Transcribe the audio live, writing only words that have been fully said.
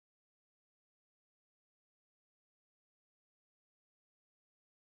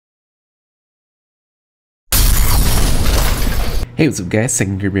Hey, what's up guys,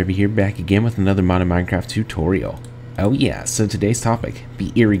 Second Grade Baby here, back again with another modded Minecraft tutorial. Oh yeah, so today's topic,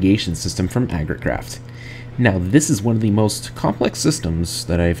 the irrigation system from Agricraft. Now this is one of the most complex systems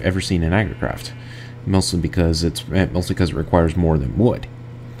that I've ever seen in Agricraft, mostly because it requires more than wood.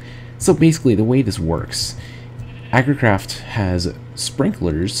 So basically the way this works, Agricraft has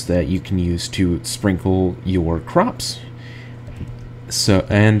sprinklers that you can use to sprinkle your crops. So,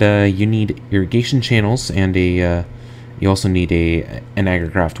 you need irrigation channels and you also need an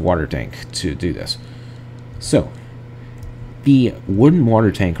Agricraft water tank to do this. So, the wooden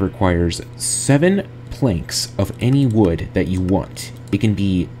water tank requires 7 planks of any wood that you want. It can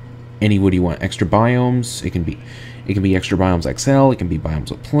be any wood you want. Extra biomes. It can be extra biomes XL. It can be biomes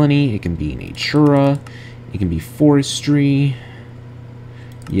with plenty. It can be natura. It can be forestry.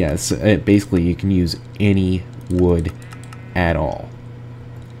 Yes, basically you can use any wood at all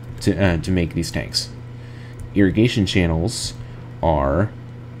to make these tanks. Irrigation channels are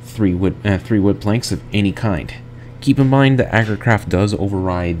 3 wood planks of any kind. Keep in mind that Agricraft does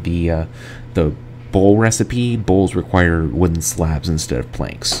override the bowl recipe. Bowls require wooden slabs instead of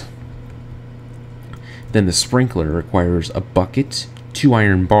planks. Then the sprinkler requires a bucket, 2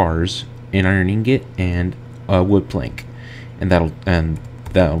 iron bars, an iron ingot, and a wood plank, and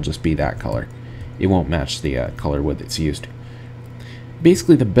that'll just be that color. It won't match the color wood that's used.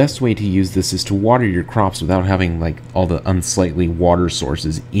 Basically, the best way to use this is to water your crops without having like all the unsightly water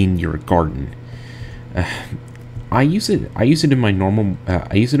sources in your garden. I use it in my normal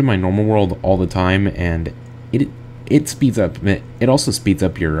world all the time, and it speeds up. It also speeds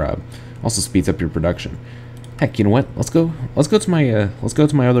up your production. Heck, you know what? Let's go to my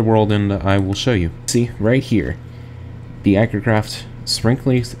other world, and I will show you. See right here, the Agricraft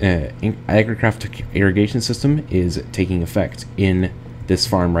Agricraft irrigation system is taking effect in this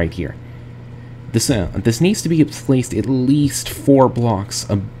farm right here. This needs to be placed at least 4 blocks.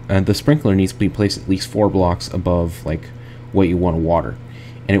 The sprinkler needs to be placed at least 4 blocks above like what you want to water,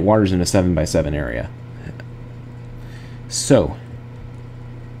 and it waters in a 7x7 area. So,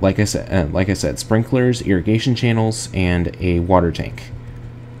 like I said, sprinklers, irrigation channels, and a water tank.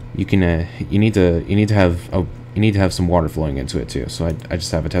 You need to have some water flowing into it too. So I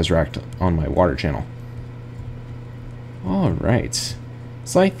just have a Tesseract on my water channel. All right.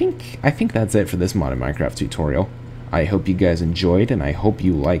 So I think that's it for this modded Minecraft tutorial. I hope you guys enjoyed, and I hope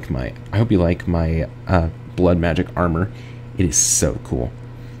you like my blood magic armor. It is so cool.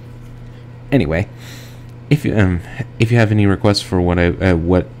 Anyway, if you have any requests for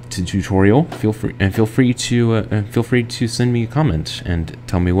what tutorial, feel free to send me a comment and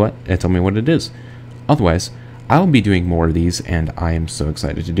tell me what it is. Otherwise, I'll be doing more of these, and I am so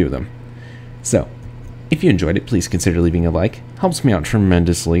excited to do them. So, if you enjoyed it, please consider leaving a like. Helps me out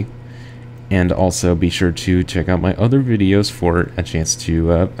tremendously. And also be sure to check out my other videos for a chance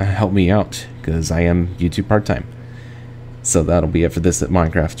to help me out, because I am YouTube part-time. So that'll be it for this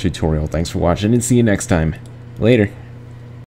Minecraft tutorial. Thanks for watching, and see you next time. Later.